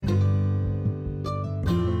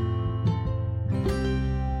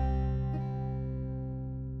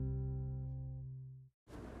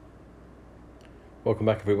Welcome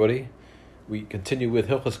back, everybody. We continue with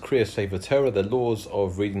Hilchos Kriyas Sefer Torah, the laws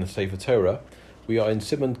of reading the Sefer Torah. We are in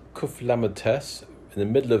Siman Kuf Lamed Tes, in the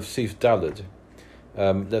middle of Sif Daled.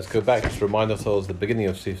 Let's go back to remind ourselves the beginning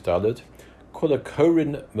of Sif Daled.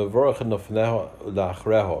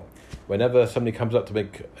 Whenever somebody comes up to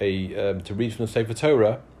make to read from the Sefer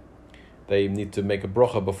Torah, they need to make a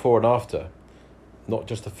bracha before and after, not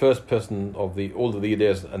just the first person of all of the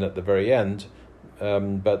Aliyahs and at the very end.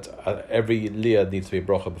 But every Aliyah needs to be a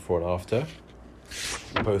bracha before and after.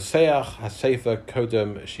 Poseach haSefer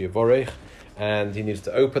kodem shiyavorech, and he needs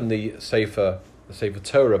to open the Sefer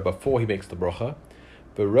Torah before he makes the bracha.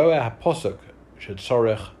 Beroeh haPosuk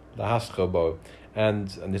shetzorech lahascho bo, and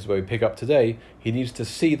this is where we pick up today. He needs to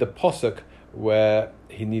see the posuk where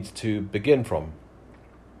he needs to begin from.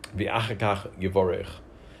 V'achakach yivorech,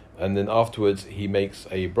 and then afterwards he makes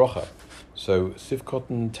a bracha. So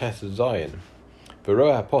Sifkoten Tes Zayin.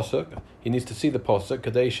 V'roeh haPosuk, he needs to see the posuk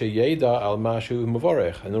kadei sheyeda al mashu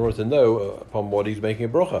mavorech, in order to know upon what he's making a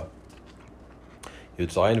bracha.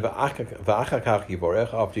 Yud Zayin v'achakach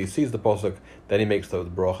yivorech. After he sees the posuk, then he makes the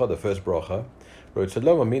bracha, the first bracha.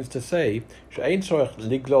 Rotzaloma means to say she'ein tzorech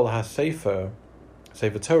liglol haSefer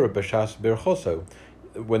Torah b'shas birchoso.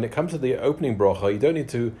 When it comes to the opening bracha, you don't need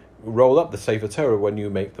to roll up the Sefer Torah when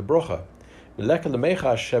you make the bracha. V'leka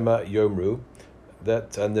l'mecha shema yomru,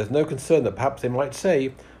 and there's no concern that perhaps they might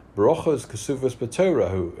say brachos kesuvos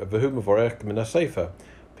b'Torah v'hu mevorech min haSefer.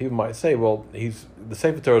 People might say, well, the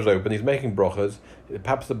Sefer Torah is open, he's making brachas.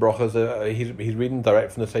 Perhaps the brachas he's reading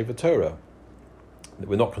direct from the Sefer Torah.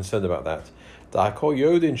 We're not concerned about that. Da'akol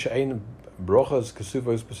yodin she'ein brachos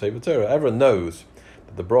kesuvos b'Sefer Torah. Everyone knows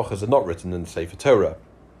that the brachas are not written in the Sefer Torah.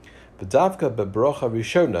 V'davka bebracha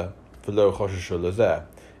rishona v'lo choshesh lazeh.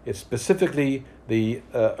 It's specifically the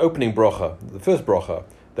opening bracha, the first bracha,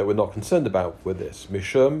 that we're not concerned about with this.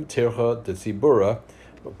 Mishum tircha de tzibura,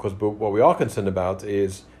 because what we are concerned about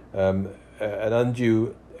is an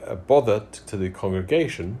undue bother to the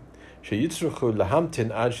congregation. Sheyitzruchu lahamtin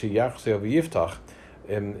ad sheyachzeh v'yiftach.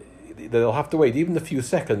 They'll have to wait even a few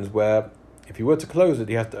seconds, where if you were to close it,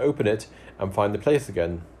 you have to open it and find the place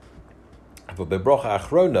again. For bebracha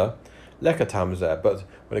achrona lekatam zeh. But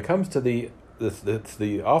when it comes to the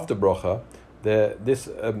after bracha,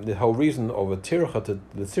 the whole reason of a tircha to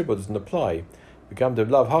the tzibur doesn't apply.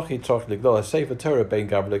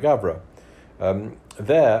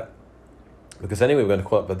 There, because anyway we're going to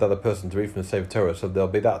call up another person to read from the Sefer Torah, so there'll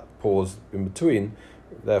be that pause in between.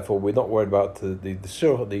 Therefore, we're not worried about the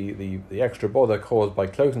extra bother caused by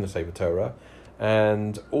closing the Sefer Torah,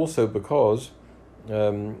 and also because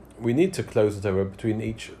we need to close the Torah between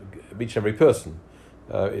each and every person.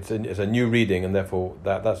 It's a new reading, and therefore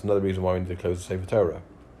that's another reason why we need to close the Sefer Torah.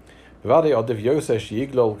 Then,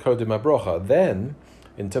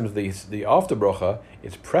 in terms of the after bracha,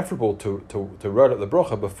 it's preferable to roll up the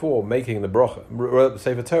bracha before making the bracha, roll up the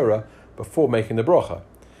Sefer Torah before making the bracha.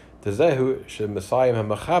 And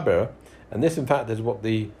this, in fact, is what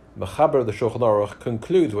the Mechaber of the Shulchan Aruch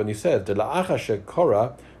concludes when he says, that after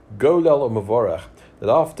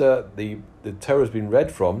the Torah has been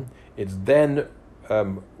read from, it's then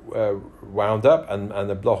wound up and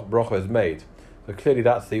the bracha is made. So clearly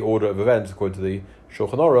that's the order of events according to the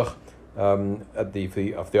Shulchan Aruch of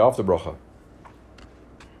the after bracha.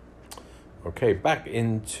 Okay, back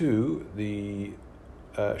into the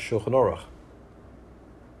Shulchan Aruch.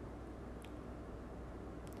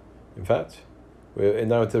 In fact, we're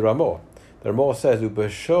now into the Ramah. The Ramah says,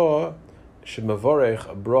 "Ubashor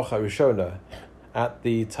shemavorech bracha rishona." At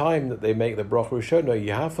the time that they make the bracha rishona,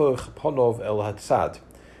 Yahafoch ponov el hatzad.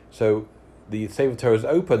 So the Sefer Torah is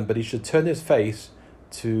open, but he should turn his face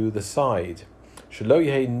to the side. Shelo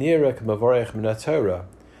yehei nirek mavorech min haTorah,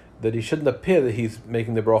 that he shouldn't appear that he's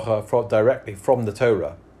making the bracha directly from the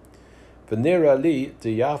Torah. V'nira li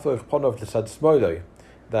de yafoch ponov l'sad smoloi,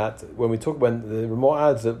 that when the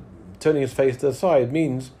Ramah adds that turning his face to the side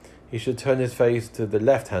means he should turn his face to the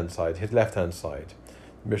left-hand side, his left-hand side.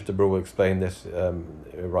 Mr. Brewer will explain this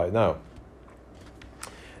right now.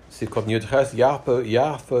 He should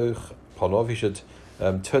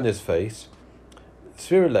turn his face.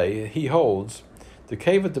 Svirele, he holds the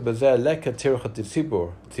keva de bazer leka tircha de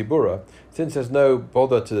tzibura, since there's no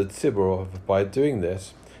bother to the tzibur by doing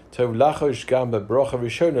this. Tov lachosh gam bebracha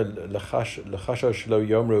rishona lechashosh lo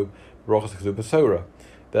yomru brachas kesubasora,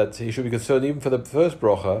 that he should be concerned even for the first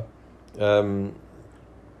bracha,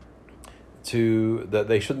 that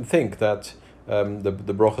they shouldn't think that the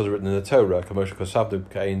brachas are written in the Torah,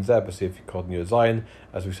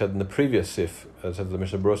 as we said in the previous sif, as the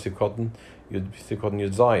Mishnah Berurah Sif Kotten Yud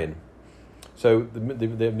Zayin. So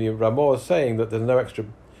the Ramah is saying that there's no extra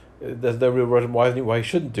there's no real reason why he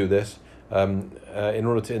shouldn't do this. In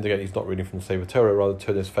order to indicate he's not reading from the Sefer Torah, rather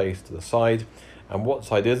turn his face to the side. And what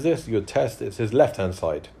side is this? You would test it's his left-hand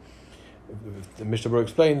side. The Mishnah Berurah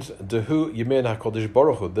explains, Dehu Yemin HaKodesh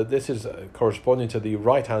Baruch Hu, that this is corresponding to the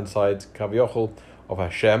right-hand side, Kaviochel, of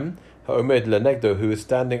Hashem, Ha'omed Lenegdo, who is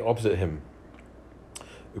standing opposite him.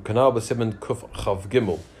 Ukanal b'Siman Kuf Chav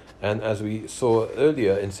Gimel. And as we saw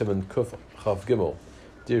earlier in Siman Kuf Chav Gimel,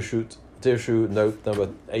 Dirshu note number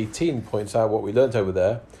 18 points out what we learnt over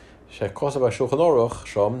there, Shekosav HaShulchan Aruch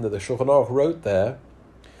Shom, that the Shulchan Aruch wrote there,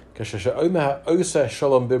 Kashasha Omer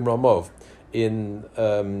Shalom Bimramov, in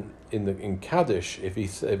Kaddish,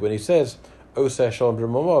 when he says Oseh Shalom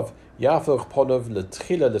B'Ramov, Yafoch Ponov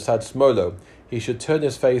L'Tchila L'Sad Smolo, he should turn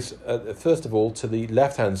his face first of all to the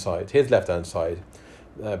left-hand side, his left-hand side,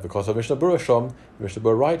 because of Mishnah Berurah Shom. Mishnah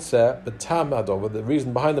Berurah writes there, but Tam Adov, the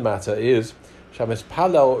reason behind the matter is Shamis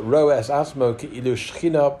Palel Roes Asmo Ki'ilu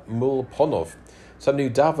Shchina Mul Ponov. Somebody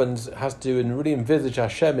who davens has to really envisage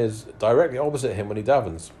Hashem is directly opposite him when he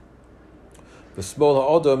davens. The smaller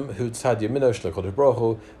Odom, who tzad yamino shel HaKadosh Baruch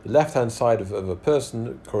Hu, the left-hand side of a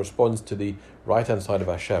person corresponds to the right-hand side of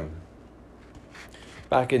Hashem.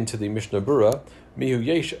 Back into the Mishnah Berurah, mihu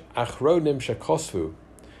yesh achronim shekosvu,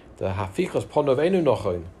 the hafichas ponov enu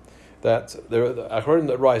nochon, that the achronim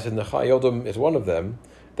that writes in the Chai Odom is one of them,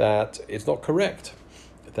 that it's not correct,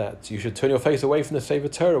 that you should turn your face away from the Sefer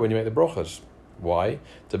Torah when you make the brachas. Why?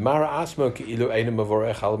 The mara asmo ki ilu enu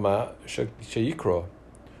mavorech alma sheyikro.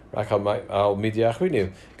 Because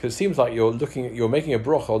it seems like you're making a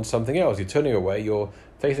bracha on something else. You're turning away, you're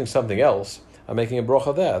facing something else, and making a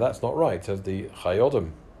bracha there. That's not right, says the Chai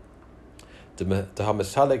Odom.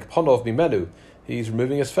 Ponov mimenu, he's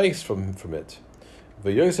removing his face from it.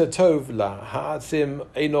 Tov la ha'atzim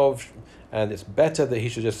einov, and it's better that he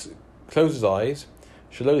should just close his eyes.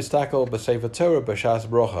 Shelo istakel b'Sefer Torah b'shas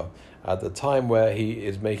bracha, at the time where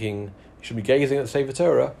he should be gazing at the Sefer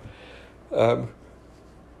Torah.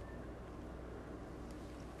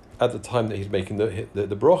 At the time that he's making the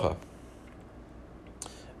bracha.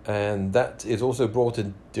 And that is also brought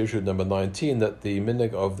in Dirshu number 19, that the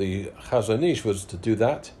minhag of the Chazon Ish was to do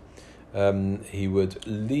that. He would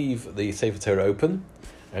leave the Sefer Torah open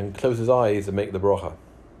and close his eyes and make the bracha.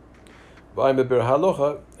 But I'm a Bir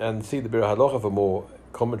Halacha, and see the Bir Halacha for more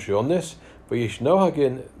commentary on this. V'yish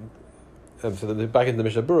nohagin, so that back in the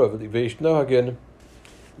Mishnah Berurah, v'yish nohagin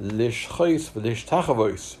lishchos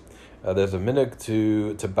v'lishtachavos. There's a minhag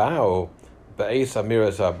to bow ba'es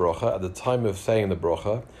amiras bracha at the time of saying the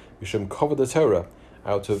bracha, mishum kovod the Torah,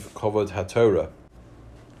 out of kovod haTorah.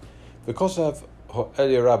 Because of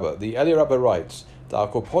Aliyah Rabbah, the Aliyah Rabbah writes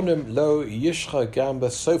that akoponim lo yishcha gamba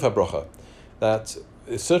sofa bracha, that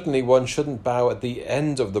certainly one shouldn't bow at the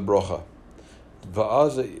end of the bracha.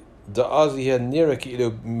 Va'az da'az nira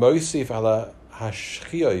ki'ilu mosif ala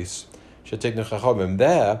hashchiyos.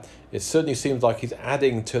 There, it certainly seems like he's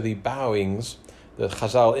adding to the bowings that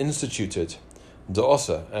Chazal instituted, the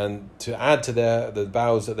Osa, and to add to the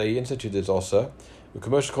bows that they instituted is Osa. The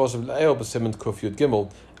commercial course of Le'el b'Siman Kuf Yud Gimel,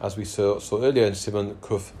 as we saw earlier in Siman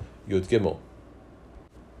Kuf Yud Gimel.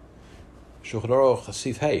 Shulchan Aruch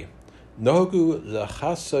Sif Hey, Nogu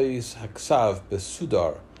lechasois haksav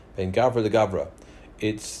besudar ben gavra legavra.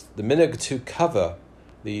 It's the minhag to cover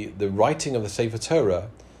the writing of the Sefer Torah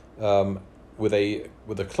with a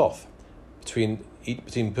cloth between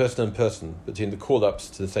person and person, between the call-ups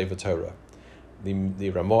to the Sefer Torah.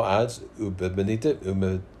 The Ramah adds, Uve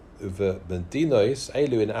Medinois,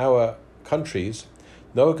 Elu, in our countries,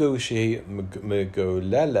 Nogu she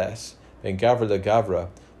megoleles and gavra legavra.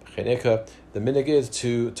 The minhag is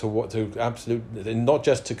to absolute, not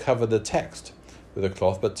just to cover the text with a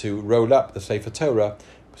cloth, but to roll up the Sefer Torah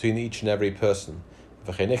between each and every person.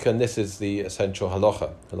 And this is the essential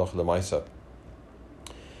halacha l'maisa.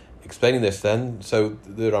 Explaining this then, so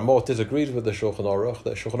the Ramah disagrees with the Shulchan Aruch,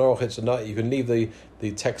 that Shulchan Aruch, you can leave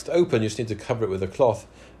the text open, you just need to cover it with a cloth.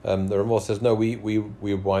 The Ramah says, no, we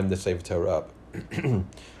wind the Sefer Torah up. The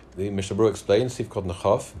Mishnah Berurah explains, Sif Kod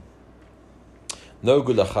Nechav, no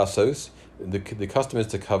gulachasos, the custom is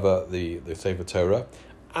to cover the Sefer Torah,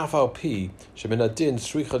 afal pi, shemin adin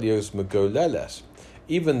sricha lios megoleles,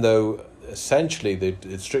 even though essentially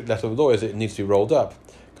the strict letter of the law is it needs to be rolled up.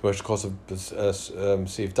 Commercial course of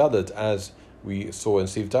Siv Daled, as we saw in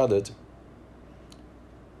Siv Daled,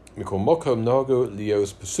 Mikol Mokom Nogo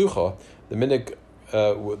Lios Pesucha, the minhag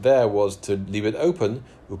there was to leave it open,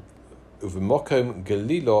 Uvimokom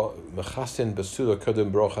Galilo Mechasin Besula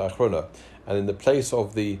Kodem Bracha Achrona, and in the place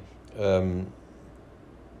of the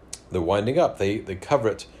winding up, they cover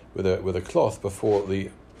it with a cloth before the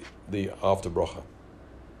after bracha.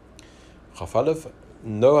 Chafalev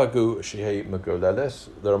Nohagu shehei magoleles.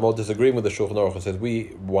 There are more disagreeing with the Shulchan Aruch and says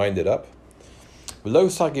we wind it up. Lo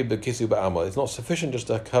sagib bekisu ba'amal. It's not sufficient just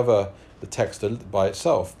to cover the text by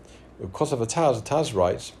itself. Because of Taz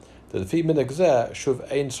writes that the fi minhag zeh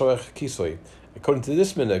shuv ein sorech kisui. According to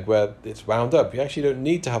this minhag where it's wound up, you actually don't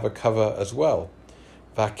need to have a cover as well.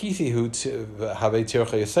 V'hakisi hu have a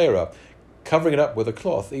tircha yasera. Covering it up with a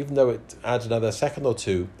cloth, even though it adds another second or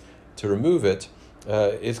two to remove it,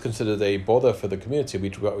 is considered a bother for the community.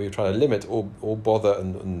 We're trying to limit all bother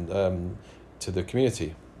and to the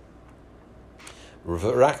community.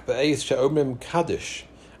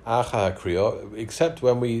 Except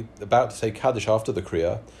when we about to say Kaddish after the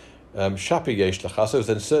Kriya, Shapi Yesh Lachasos,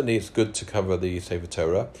 then certainly it's good to cover the Sefer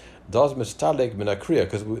Torah. Does Mistaleg Min Kriya,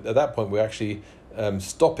 because at that point we're actually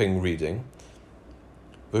stopping reading.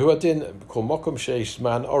 And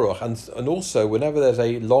also whenever there's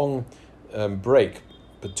a long break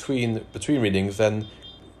between readings, then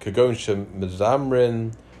Kagon Shem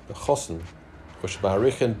Mizamrin Chosen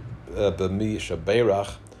Ushmarichin B'mi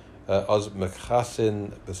Shabeirach Az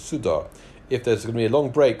Mechasin Besudar. If there's going to be a long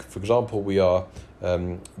break, for example, we are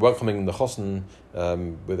welcoming the Chosen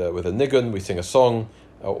with a nigun, we sing a song,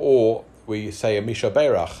 or we say a Misha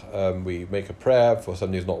Beirach, we make a prayer for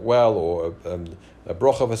somebody who's not well, or a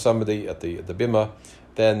Bracha for somebody at the Bima,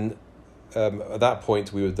 then at that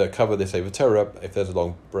point we would cover this Sefer Torah if there's a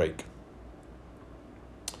long break.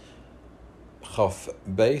 Chaf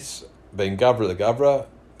Beis Ben Gavra Gavra,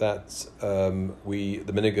 that the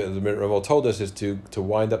minhag, the Ramah told us, is to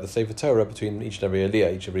wind up the Sefer Torah between each and every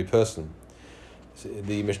Aliyah, each and every person.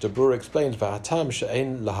 The Mishnah Berurah explains V'hatam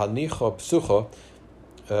she'ein lahanicha psucha.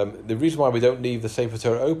 The reason why we don't leave the Sefer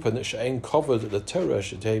Torah open, she'ein covered the Torah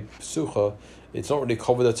she'tei psucha. It's not really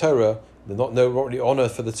covered the Torah. There's not really honor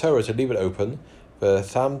for the Torah to leave it open.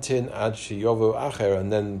 V'thamtin ad sheyovu acher,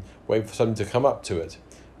 and then wait for something to come up to it.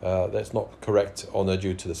 That's not correct honor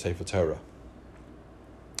due to the Sefer Torah.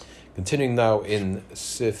 Continuing now in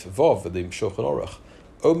Sif Vov, the Shulchan Aruch,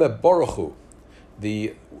 Omer Baruch Hu,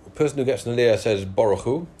 the person who gets an Aliyah says Baruch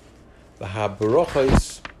Hu, the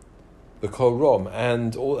Ha-Barachos, the Kol Rom,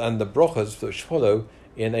 and the brachas that follow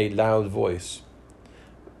in a loud voice.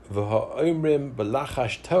 V'ha-Omrim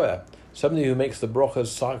B'lachash Toeh, somebody who makes the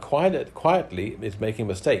brachas quietly is making a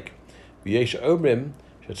mistake. V'yesh Omrim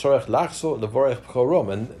Shetzorech Lachso Levorech Kol Rom,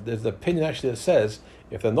 and there's an opinion actually that says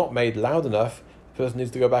if they're not made loud enough, the person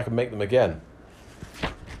needs to go back and make them again.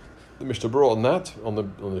 The Mishnah brought on that on the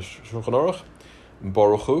Shulchan Aruch,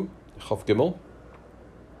 Baruch Hu, Chav Gimel,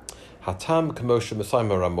 Hatam Kamosha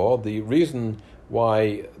Masayma Ramah. The reason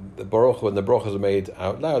why the Baruch Hu and the brachas are made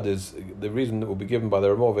out loud is the reason that will be given by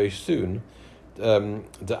the Ramah very soon. The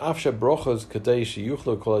Afsha brachas Kadei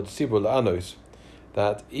Sheyuchlo Kol Tzibur La'anos,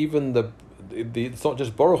 that even the it's not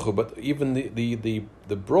just Baruch Hu, but even the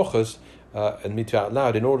brachas and mitzvah out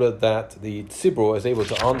loud, in order that the tzibur is able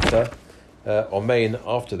to answer Amen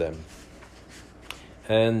after them.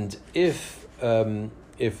 And if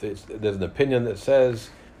there's an opinion that says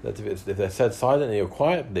that if they're said silently or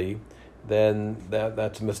quietly, then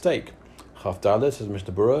that's a mistake. Chaf Dalet says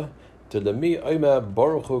Mishnah Berurah, Delemi Omer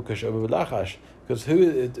Baruch Hu Kashomer B'Lachash, because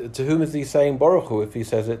to whom is he saying Baruch Hu if he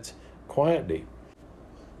says it quietly?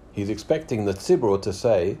 He's expecting the tzibur to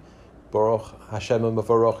say Baruch Hashem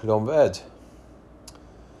Mevarach Yom V'ed.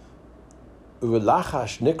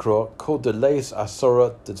 Uvelachash Nikro Kol Deleis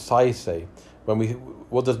Asora D'Tsaise.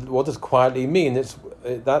 What does quietly mean?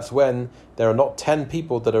 That's when there are not 10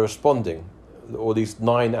 people that are responding, or at least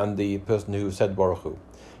 9 and the person who said Baruch Hu.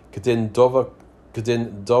 Kedin Dova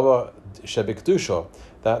Shebek Dusha.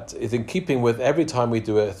 That is in keeping with every time we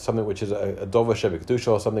do something which is a Dova Shebek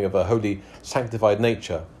Dusha, or something of a holy, sanctified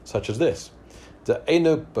nature, such as this. The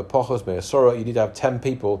Eno B'Pachos Me'asora, you need to have 10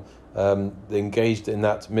 people engaged in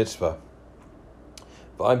that mitzvah.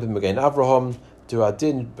 V'ayim B'Magen Avraham to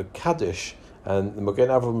Adin B'Kaddish, and the Magen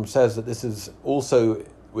Avraham says that this is also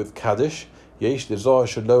with Kaddish. Yesh Lizor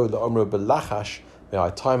Shelo L'Omro B'Lachash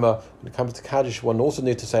Me'aytaima. When it comes to Kaddish, one also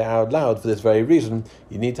needs to say out loud for this very reason.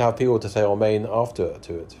 You need to have people to say Amen after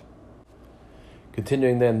to it.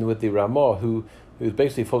 Continuing then with the Ramah, who's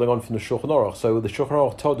basically following on from the Shulchan Aruch. So the Shulchan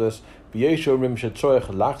Aruch told us,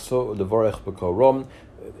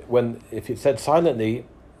 when if it's said silently,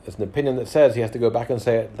 there's an opinion that says he has to go back and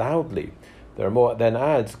say it loudly. The Ramah then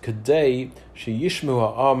adds, Kedei sheyishmu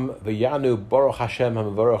ha'am v'yanu baruch Hashem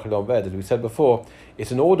ha'mevarach Yom V'ed. As we said before,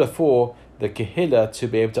 it's in order for the Kehillah to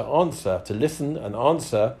be able to answer, to listen and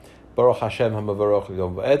answer Baruch Hashem ha'mevarach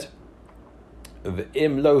Yom V'ed.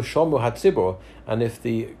 V'im lo shomu hatzibur, and if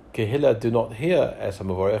the Kehillah do not hear Es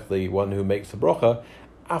HaMavorech, the one who makes the bracha,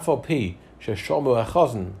 afal pi sheshomu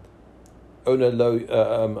hachazon, owner lo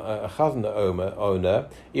chazan owner,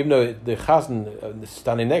 even though the chazan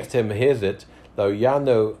standing next to him hears it, lo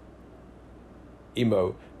yano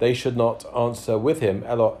imo, they should not answer with him.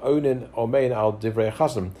 Elo onin omein al divrei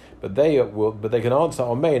chazan, but they can answer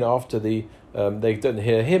omein after the. They don't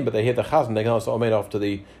hear him, but they hear the chazan. They can answer omein after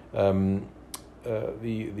the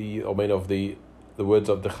omein of the words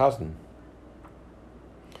of the chazan.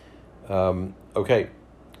 Okay,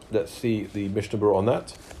 let's see the Mishnah Berurah on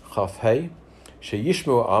that. Chaf Hey,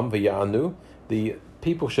 sheyishmu am v'ya'anu. The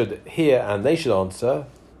people should hear and they should answer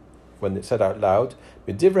when it's said out loud.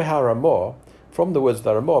 Midivrei haramor, from the words of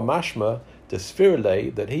the Ramor, mashma the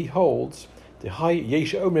sphirale, that he holds the high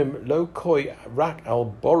yesh omrim lo koi rak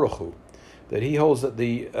al boruchu, that he holds that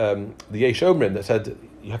the yesh omrim that said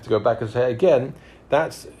you have to go back and say it again.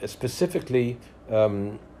 That's specifically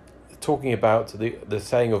talking about the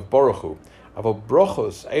saying of boruchu. Avol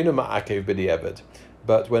brochos einu ma'akev b'di'eved.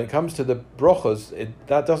 But when it comes to the brochos,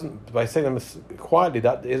 that doesn't, by saying them quietly,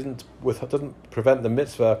 that doesn't prevent the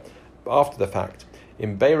mitzvah after the fact.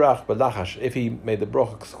 In beirach b'lachash, if he made the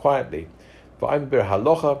brochos quietly. But I'm bir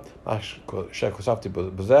halacha,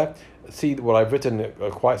 see what I've written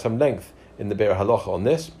at quite some length in the bir halacha on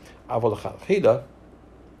this. Avol chachila.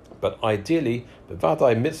 But ideally,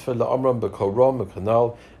 b'vadai mitzvah la'amram b'korom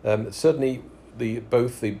b'kanal. Certainly,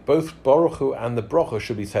 both Baruch Hu and the Bracha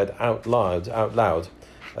should be said out loud,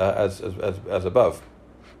 as above.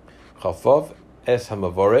 Chavav es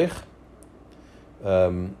hamavorech.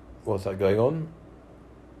 What's that going on?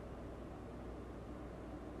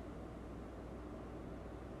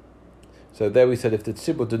 So there we said if the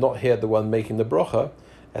tzibur did not hear the one making the bracha,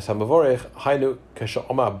 es hamavorech hainu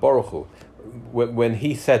k'sha'omar Baruch Hu. When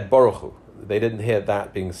he said Baruch Hu, they didn't hear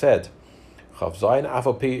that being said. Chav zayin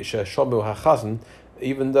afopi she'shomu hachazan,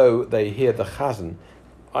 even though they hear the chazan.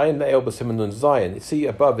 Ayin le'el b'siman nun zayin. See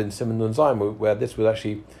above in siman nun zayin where this was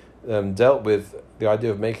actually dealt with the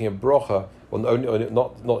idea of making a bracha, or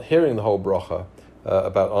not hearing the whole bracha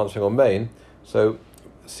about answering on main. So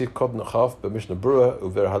sikod nechaf b'mishnah berurah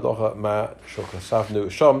uver halacha ma shokasavnu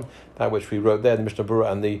shom, that which we wrote there in the Mishnah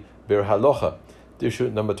Berurah and the bir halacha. Issue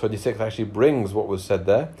number 26 actually brings what was said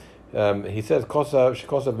there. He says,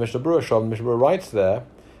 "Kosav Mishnah Berurah Shom." Mishnah Berurah writes there.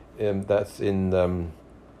 That's in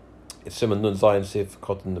Simon Nun Zayin Sif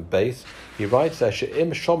Cotton Base. He writes there,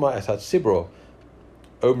 "She'im Shoma es Hatzibro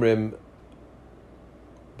Omrim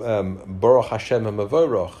Baruch Hashem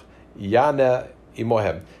Hamavoroch Yana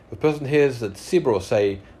Imohem." The person hears that Tzibro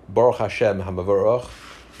say Baruch Hashem Hamavoroch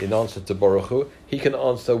in answer to Baruch Hu, he can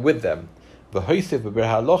answer with them. So he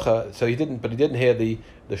didn't hear the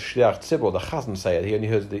shliach tzibur, the chazan say it. He only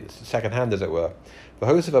heard the second hand, as it were.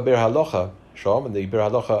 And the bir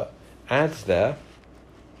halacha adds there,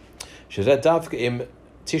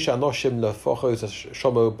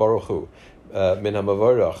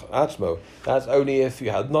 that's only if you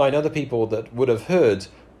had 9 other people that would have heard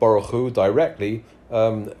Baruch Hu directly,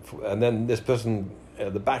 and then this person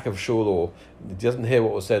at the back of shul, or he doesn't hear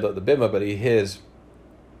what was said at the bimah, but he hears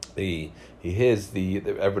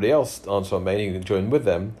everybody else answer on main, he can join with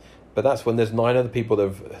them, but that's when there's 9 other people that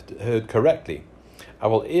have heard correctly.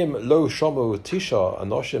 Awal im lo shomu tisha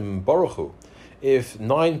anoshim baruch hu. If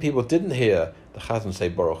 9 people didn't hear the chazan say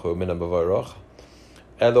baruch hu min ha'mavorach,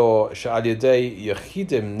 elo she'al yedei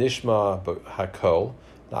yechidim nishma hakol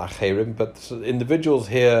la'acherim, but individuals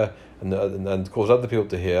hear and cause other people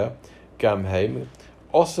to hear gam heim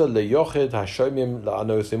osa leyochid hashomim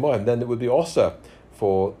la'anos imoim, then it would be osa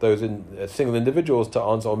for those single individuals to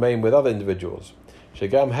answer Amen with other individuals.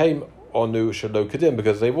 Shegam heim onu shelo kedim,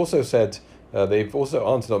 because they've also said they've also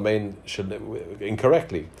answered Amen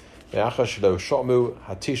incorrectly. Since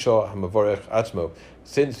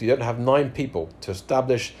you don't have 9 people to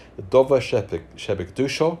establish the dova shebek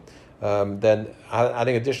dusho, then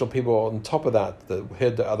adding additional people on top of that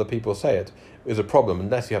heard the other people say it is a problem,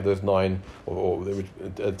 unless you have those 9 or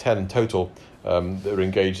 10 in total that are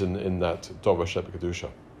engaged in that dova shebek dusho.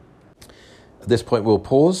 At this point we'll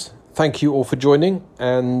pause. Thank you all for joining,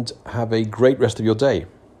 and have a great rest of your day.